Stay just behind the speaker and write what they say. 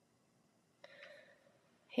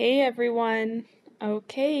Hey everyone.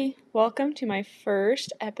 Okay, welcome to my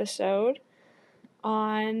first episode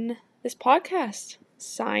on this podcast,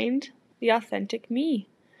 signed The Authentic Me.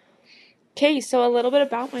 Okay, so a little bit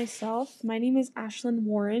about myself. My name is Ashlyn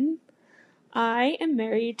Warren. I am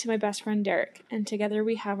married to my best friend Derek, and together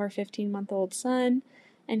we have our 15-month-old son,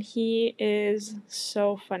 and he is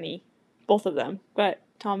so funny. Both of them, but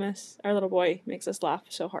Thomas, our little boy, makes us laugh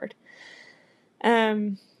so hard.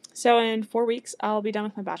 So in 4 weeks, I'll be done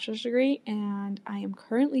with my bachelor's degree, and I am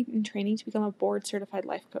currently in training to become a board-certified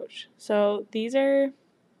life coach. So these are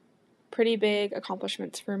pretty big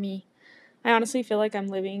accomplishments for me. I honestly feel like I'm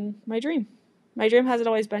living my dream. My dream hasn't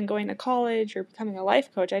always been going to college or becoming a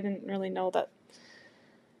life coach. I didn't really know that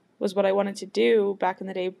was what I wanted to do back in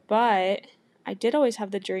the day, but I did always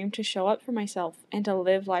have the dream to show up for myself and to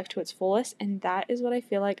live life to its fullest, and that is what I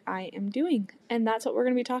feel like I am doing. And that's what we're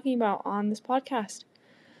going to be talking about on this podcast.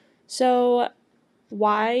 So,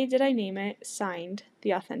 why did I name it Signed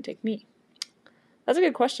The Authentic Me? That's a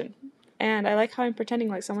good question. And I like how I'm pretending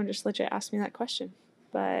like someone just legit asked me that question.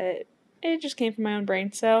 But it just came from my own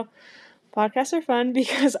brain. So, podcasts are fun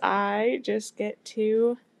because I just get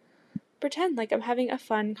to pretend like I'm having a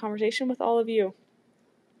fun conversation with all of you.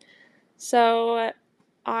 So,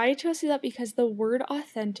 I chose to do that because the word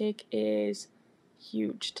authentic is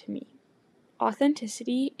huge to me.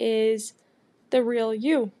 Authenticity is the real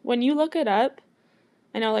you. When you look it up,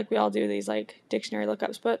 I know we all do these dictionary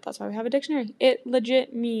lookups, but that's why we have a dictionary. It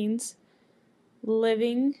legit means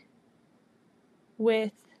living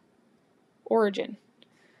with origin.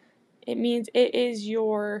 It means it's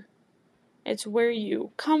where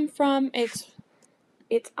you come from. It's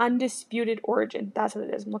undisputed origin. That's what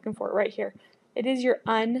it is. I'm looking for it right here. It is your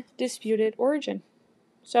undisputed origin.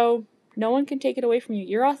 So no one can take it away from you.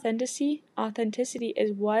 Your authenticity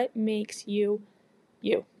is what makes you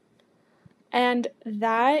you. And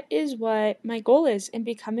that is what my goal is in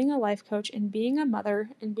becoming a life coach and being a mother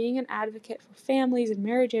and being an advocate for families and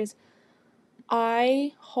marriages.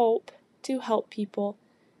 I hope to help people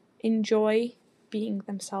enjoy being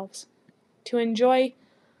themselves, to enjoy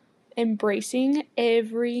embracing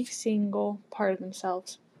every single part of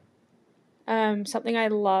themselves. Something I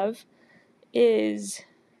love is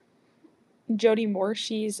Jody Moore.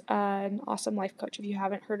 She's an awesome life coach. If you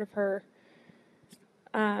haven't heard of her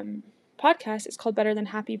podcast, it's called Better Than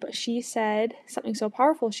Happy, but she said something so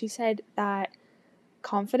powerful. She said that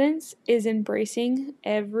confidence is embracing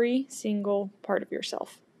every single part of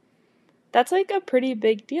yourself. That's a pretty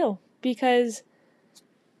big deal, because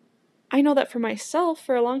I know that for myself,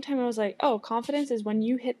 for a long time I was like, oh, confidence is when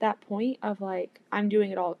you hit that point of I'm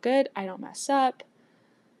doing it all good, I don't mess up.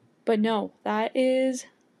 But no, that is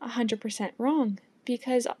 100% wrong,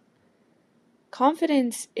 because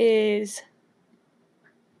confidence is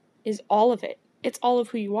all of it. It's all of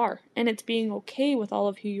who you are, and it's being okay with all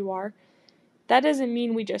of who you are. That doesn't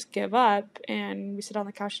mean we just give up and we sit on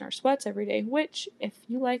the couch in our sweats every day, which, if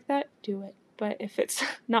you like that, do it. But if it's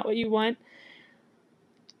not what you want,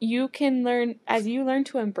 you can learn, as you learn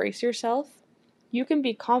to embrace yourself, you can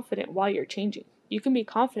be confident while you're changing. You can be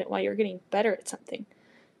confident while you're getting better at something.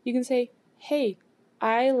 You can say, hey,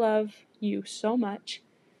 I love you so much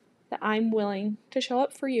that I'm willing to show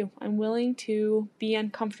up for you. I'm willing to be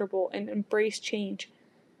uncomfortable and embrace change.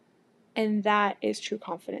 And that is true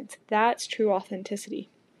confidence. That's true authenticity.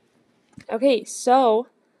 Okay, so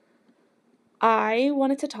I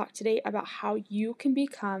wanted to talk today about how you can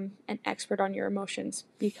become an expert on your emotions,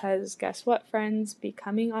 because guess what, friends?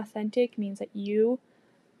 Becoming authentic means that you've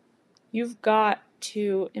got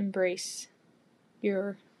to embrace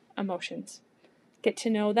your emotions. Get to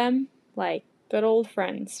know them like good old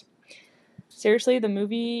friends. Seriously, the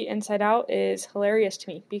movie Inside Out is hilarious to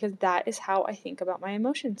me, because that is how I think about my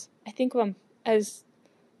emotions. I think of them as,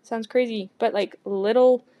 sounds crazy, but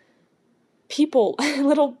little people,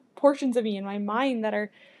 little portions of me in my mind that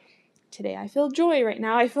are, today I feel joy, right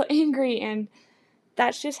now I feel angry, and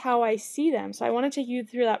that's just how I see them. So I want to take you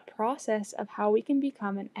through that process of how we can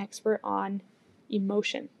become an expert on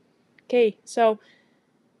emotion. Okay, so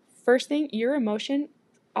first thing, your emotions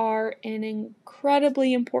are an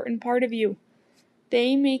incredibly important part of you.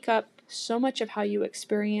 They make up so much of how you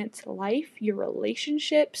experience life, your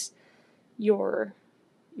relationships, your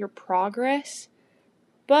progress.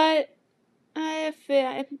 But I'm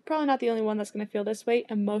probably not the only one that's going to feel this way.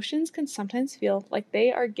 Emotions can sometimes feel like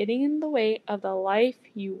they are getting in the way of the life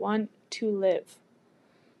you want to live.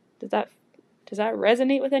 Does that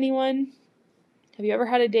resonate with anyone? Have you ever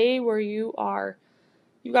had a day where you've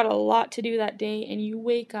got a lot to do that day and you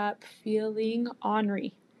wake up feeling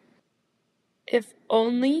ornery? If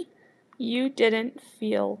only you didn't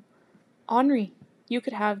feel ornery. you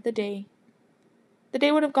could have the day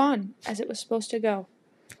would have gone as it was supposed to go.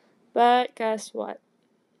 But guess what?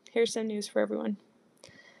 Here's some news for everyone.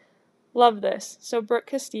 Love this. So Brooke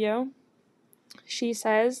Castillo, she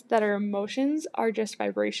says that our emotions are just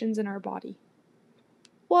vibrations in our body.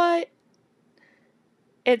 What?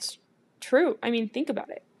 It's true. I mean, think about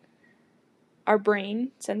it. Our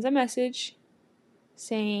brain sends a message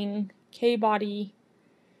saying, "Okay, body,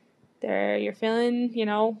 you're feeling,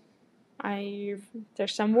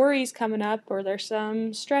 there's some worries coming up, or there's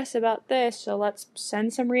some stress about this, so let's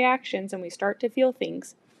send some reactions," and we start to feel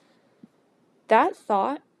things. That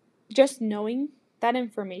thought, just knowing that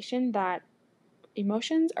information, that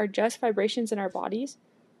emotions are just vibrations in our bodies,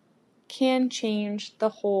 can change the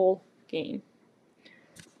whole game.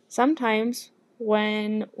 Sometimes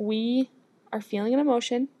when we are feeling an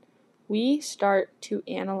emotion, we start to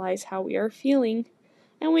analyze how we are feeling,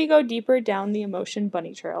 and we go deeper down the emotion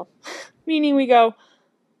bunny trail. Meaning we go,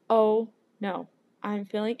 oh no, I'm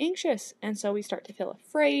feeling anxious. And so we start to feel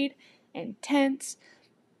afraid and tense.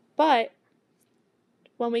 But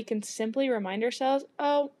when we can simply remind ourselves,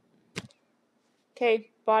 oh,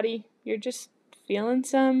 okay, body, you're just feeling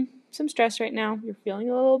some stress right now. You're feeling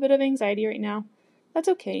a little bit of anxiety right now. That's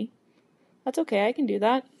okay. That's okay. I can do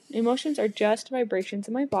that. Emotions are just vibrations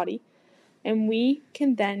in my body. And we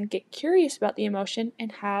can then get curious about the emotion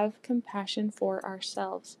and have compassion for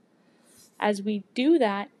ourselves. As we do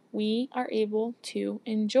that, we are able to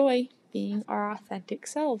enjoy being our authentic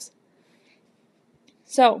selves.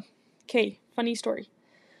 So, okay, funny story.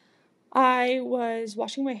 I was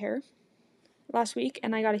washing my hair last week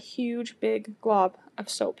and I got a huge big glob of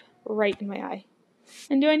soap right in my eye.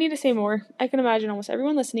 And do I need to say more? I can imagine almost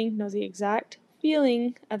everyone listening knows the exact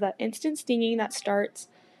feeling of that instant stinging that starts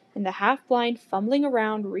in the half-blind fumbling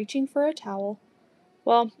around reaching for a towel.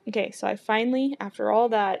 Well, okay, so I finally, after all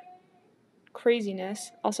that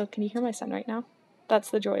craziness, also, can you hear my son right now? That's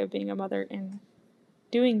the joy of being a mother and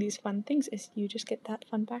doing these fun things, is you just get that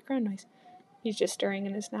fun background noise. He's just stirring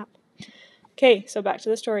in his nap. Okay, so back to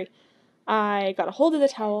the story. I got a hold of the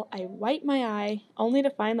towel, I wiped my eye, only to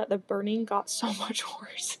find that the burning got so much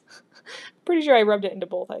worse. Pretty sure I rubbed it into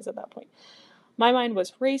both eyes at that point. My mind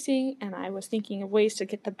was racing, and I was thinking of ways to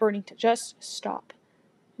get the burning to just stop.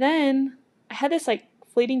 Then I had this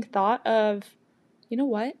fleeting thought of, you know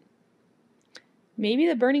what? Maybe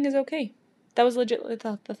the burning is okay. That was legit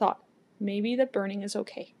the thought. Maybe the burning is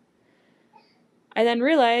okay. I then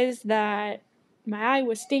realized that my eye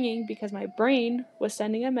was stinging because my brain was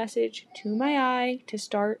sending a message to my eye to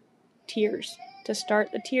start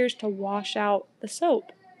the tears to wash out the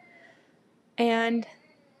soap. And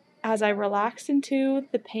as I relaxed into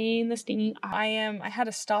the pain, the stinging, I had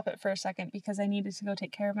to stop it for a second because I needed to go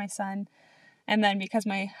take care of my son. And then because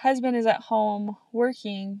my husband is at home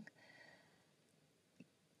working,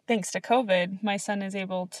 thanks to COVID, my son he's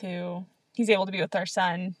able to be with our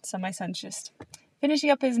son. So my son's just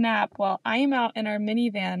finishing up his nap while I am out in our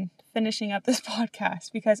minivan finishing up this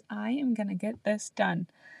podcast because I am going to get this done.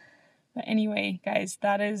 But anyway, guys,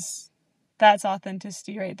 that's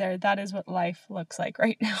authenticity right there. That is what life looks like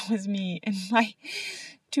right now, is me in my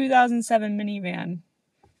 2007 minivan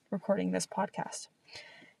recording this podcast.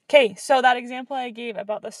 Okay, so that example I gave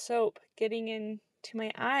about the soap getting into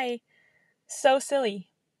my eye, so silly.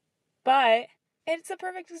 But it's a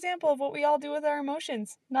perfect example of what we all do with our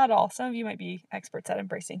emotions. Not all. Some of you might be experts at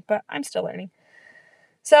embracing, but I'm still learning.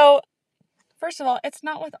 So, first of all, it's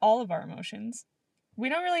not with all of our emotions. We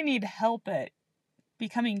don't really need help at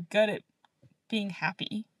becoming good at being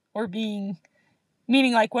happy or meaning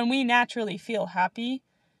when we naturally feel happy,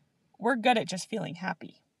 we're good at just feeling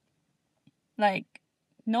happy.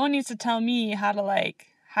 No one needs to tell me how to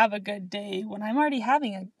have a good day when I'm already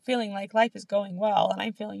feeling like life is going well and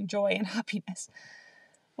I'm feeling joy and happiness.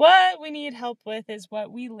 What we need help with is what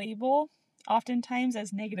we label oftentimes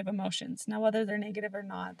as negative emotions. Now, whether they're negative or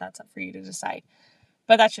not, that's up for you to decide.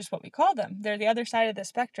 But that's just what we call them. They're the other side of the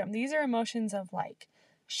spectrum. These are emotions of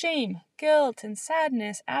shame, guilt, and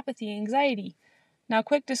sadness, apathy, anxiety. Now,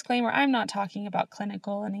 quick disclaimer, I'm not talking about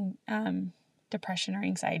clinical and depression or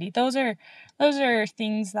anxiety. Those are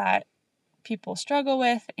things that people struggle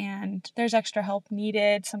with, and there's extra help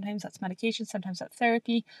needed. Sometimes that's medication, sometimes that's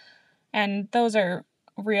therapy, and those are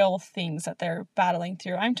real things that they're battling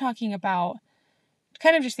through. I'm talking about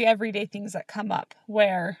kind of just the everyday things that come up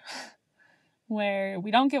where we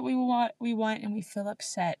don't get what we want and we feel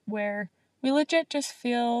upset, where we legit just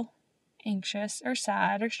feel anxious or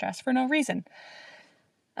sad or stressed for no reason.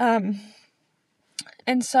 And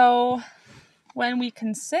so when we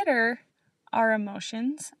consider our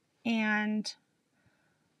emotions and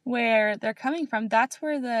where they're coming from, that's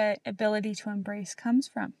where the ability to embrace comes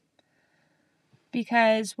from.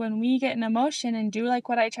 Because when we get an emotion and do like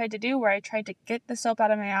what I tried to do, where I tried to get the soap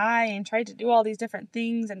out of my eye and tried to do all these different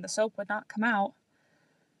things and the soap would not come out,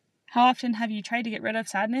 how often have you tried to get rid of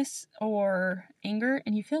sadness or anger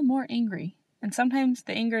and you feel more angry? And sometimes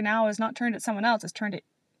the anger now is not turned at someone else, it's turned at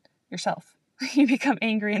yourself. You become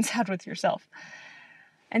angry and sad with yourself.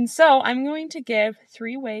 And so I'm going to give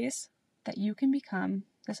 3 ways that you can become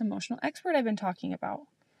this emotional expert I've been talking about.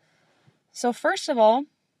 So first of all,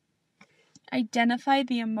 identify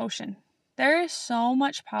the emotion. There is so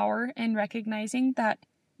much power in recognizing that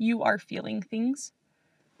you are feeling things.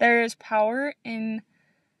 There is power in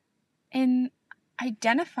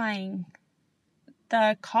identifying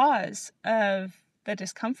the cause of the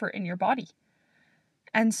discomfort in your body.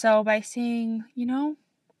 And so by saying,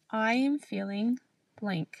 I am feeling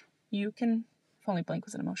blank. You can, if only blank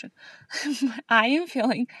was an emotion. I am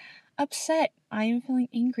feeling upset. I am feeling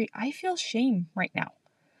angry. I feel shame right now.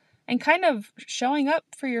 And kind of showing up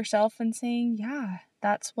for yourself and saying, yeah,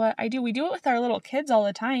 that's what I do. We do it with our little kids all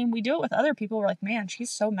the time. We do it with other people. We're like, man,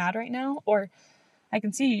 she's so mad right now. Or I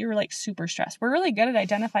can see you're like super stressed. We're really good at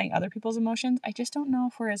identifying other people's emotions. I just don't know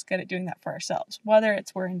if we're as good at doing that for ourselves. Whether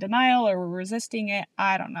it's we're in denial or we're resisting it,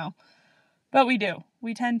 I don't know. But we do.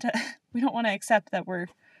 We don't want to accept that we're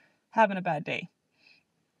having a bad day.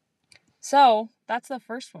 So that's the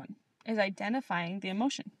first one, is identifying the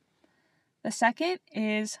emotion. The second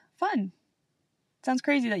is fun. It sounds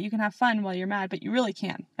crazy that you can have fun while you're mad, but you really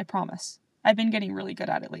can. I promise. I've been getting really good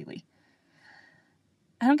at it lately.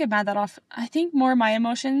 I don't get mad that often. I think more my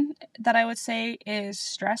emotion that I would say is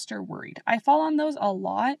stressed or worried. I fall on those a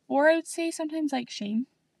lot, or I would say sometimes like shame.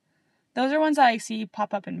 Those are ones that I see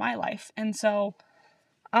pop up in my life. And so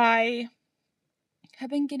I have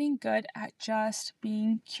been getting good at just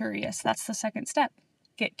being curious. That's the second step.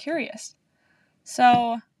 Get curious.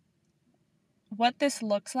 So what this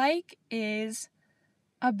looks like is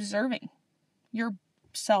observing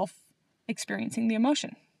yourself experiencing the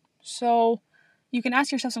emotion. So you can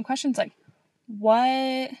ask yourself some questions like,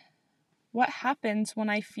 what happens when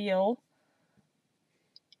I feel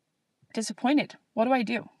disappointed? What do I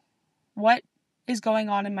do? What is going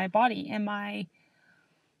on in my body?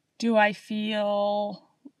 Do I feel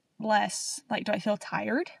less, do I feel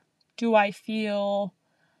tired? Do I feel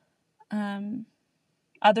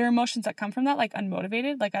other emotions that come from that, like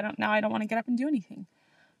unmotivated? Like I don't want to get up and do anything.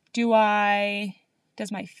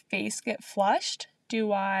 Does my face get flushed? Do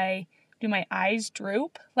my eyes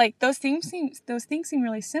droop? Like those things seem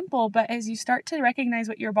really simple, but as you start to recognize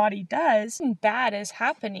what your body does, something bad is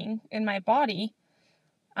happening in my body.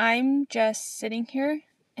 I'm just sitting here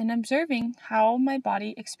and observing how my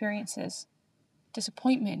body experiences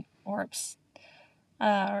disappointment or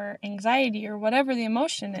anxiety or whatever the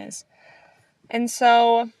emotion is. And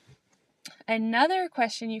so another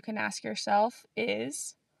question you can ask yourself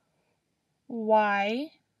is,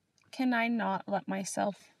 why can I not let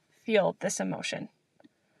myself feel this emotion?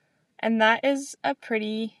 And that is a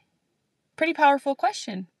pretty powerful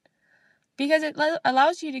question, because it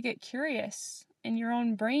allows you to get curious in your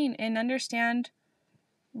own brain and understand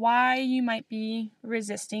why you might be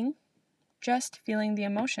resisting just feeling the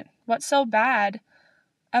emotion. What's so bad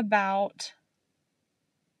about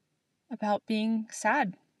being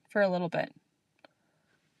sad for a little bit?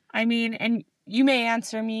 I mean, and you may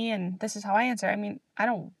answer me, and this is how I answer. I mean,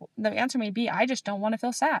 the answer may be, I just don't want to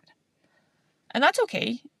feel sad. And that's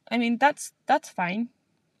okay. I mean, that's fine.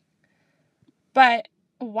 But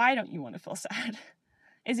why don't you want to feel sad?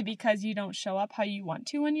 Is it because you don't show up how you want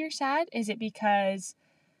to when you're sad? Is it because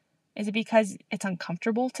it's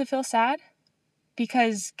uncomfortable to feel sad?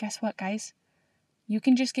 Because guess what, guys? You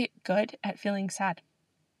can just get good at feeling sad.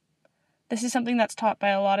 This is something that's taught by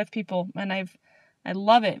a lot of people, and I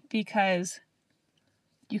love it, because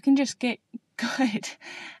you can just get good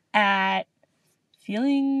at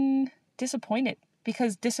feeling disappointed,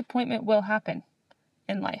 because disappointment will happen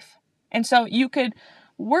in life. And so you could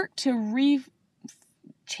work to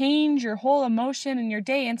change your whole emotion in your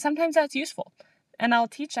day, and sometimes that's useful. And I'll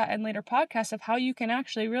teach that in later podcasts of how you can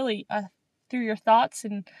actually really, through your thoughts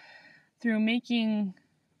and through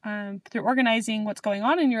through organizing what's going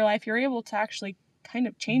on in your life, you're able to actually kind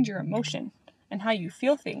of change your emotion and how you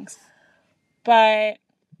feel things. But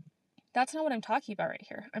that's not what I'm talking about right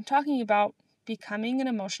here. I'm talking about becoming an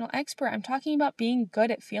emotional expert. I'm talking about being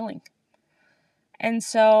good at feeling. And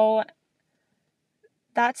so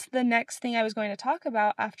that's the next thing I was going to talk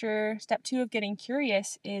about after step 2 of getting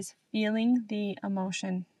curious, is feeling the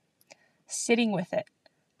emotion, sitting with it,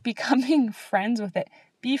 becoming friends with it.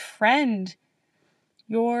 Befriend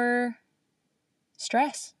your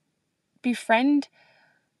stress. Befriend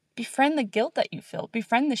the guilt that you feel.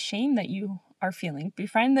 Befriend the shame that you are feeling.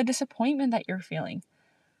 Befriend the disappointment that you're feeling.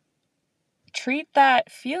 Treat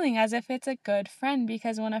that feeling as if it's a good friend,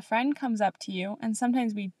 because when a friend comes up to you, and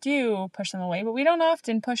sometimes we do push them away, but we don't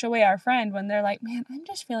often push away our friend when they're like, man, I'm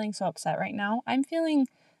just feeling so upset right now. I'm feeling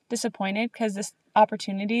disappointed because this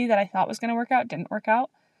opportunity that I thought was going to work out didn't work out.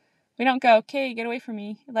 We don't go, okay, get away from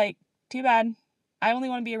me. Like, too bad. I only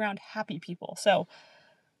want to be around happy people. So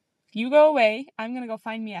if you go away, I'm going to go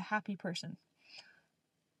find me a happy person.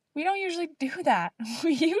 We don't usually do that.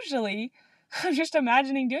 I'm just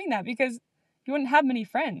imagining doing that because you wouldn't have many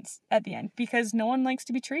friends at the end because no one likes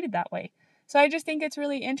to be treated that way. So I just think it's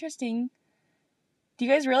really interesting. Do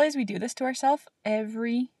you guys realize we do this to ourselves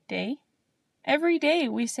every day? Every day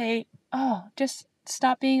we say, oh, just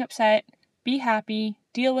stop being upset, be happy,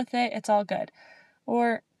 deal with it, it's all good.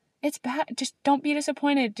 Or it's bad, just don't be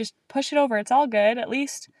disappointed, just push it over, it's all good. At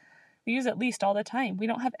least, we use at least all the time. We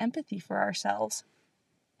don't have empathy for ourselves.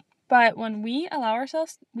 But when we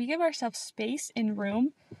give ourselves space and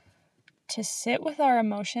room to sit with our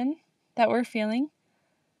emotion that we're feeling,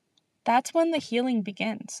 that's when the healing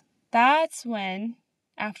begins. That's when,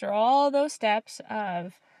 after all those steps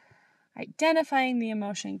of identifying the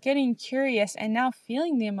emotion, getting curious, and now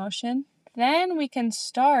feeling the emotion, then we can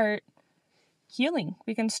start healing.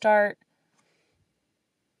 We can start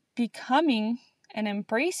becoming and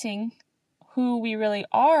embracing who we really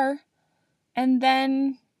are, and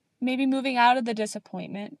then maybe moving out of the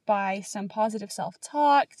disappointment by some positive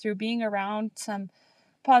self-talk, through being around some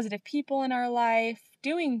positive people in our life,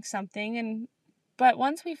 doing something. But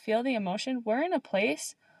once we feel the emotion, we're in a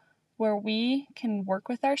place where we can work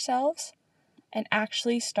with ourselves and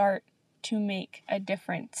actually start to make a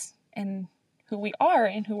difference in who we are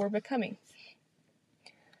and who we're becoming.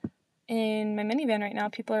 In my minivan right now,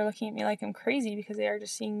 people are looking at me like I'm crazy because they are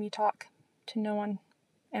just seeing me talk to no one,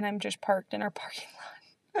 and I'm just parked in our parking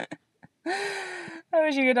lot. I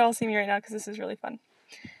wish you could all see me right now because this is really fun.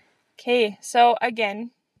 Okay, so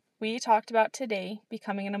again, we talked about today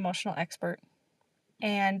becoming an emotional expert.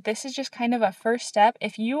 And this is just kind of a first step.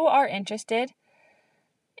 If you are interested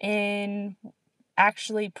in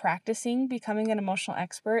actually practicing becoming an emotional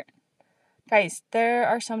expert, guys, there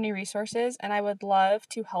are so many resources and I would love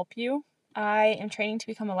to help you. I am training to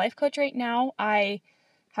become a life coach right now. I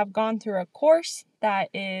have gone through a course that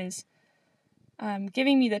is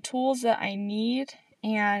giving me the tools that I need,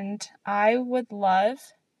 and I would love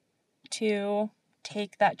to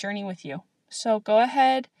take that journey with you. So go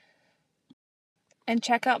ahead and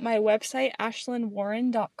check out my website,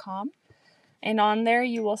 ashlynwarren.com. And on there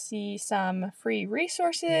you will see some free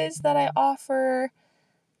resources that I offer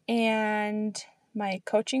and my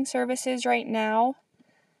coaching services right now.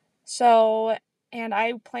 And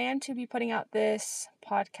I plan to be putting out this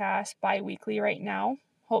podcast bi-weekly right now.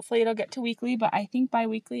 Hopefully it'll get to weekly, but I think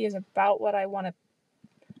bi-weekly is about what I want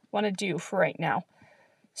to do for right now.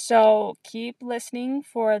 So keep listening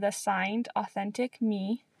for the Signed Authentic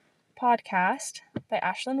Me podcast by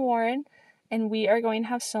Ashlyn Warren, and we are going to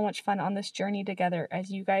have so much fun on this journey together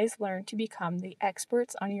as you guys learn to become the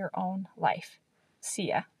experts on your own life. See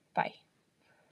ya. Bye.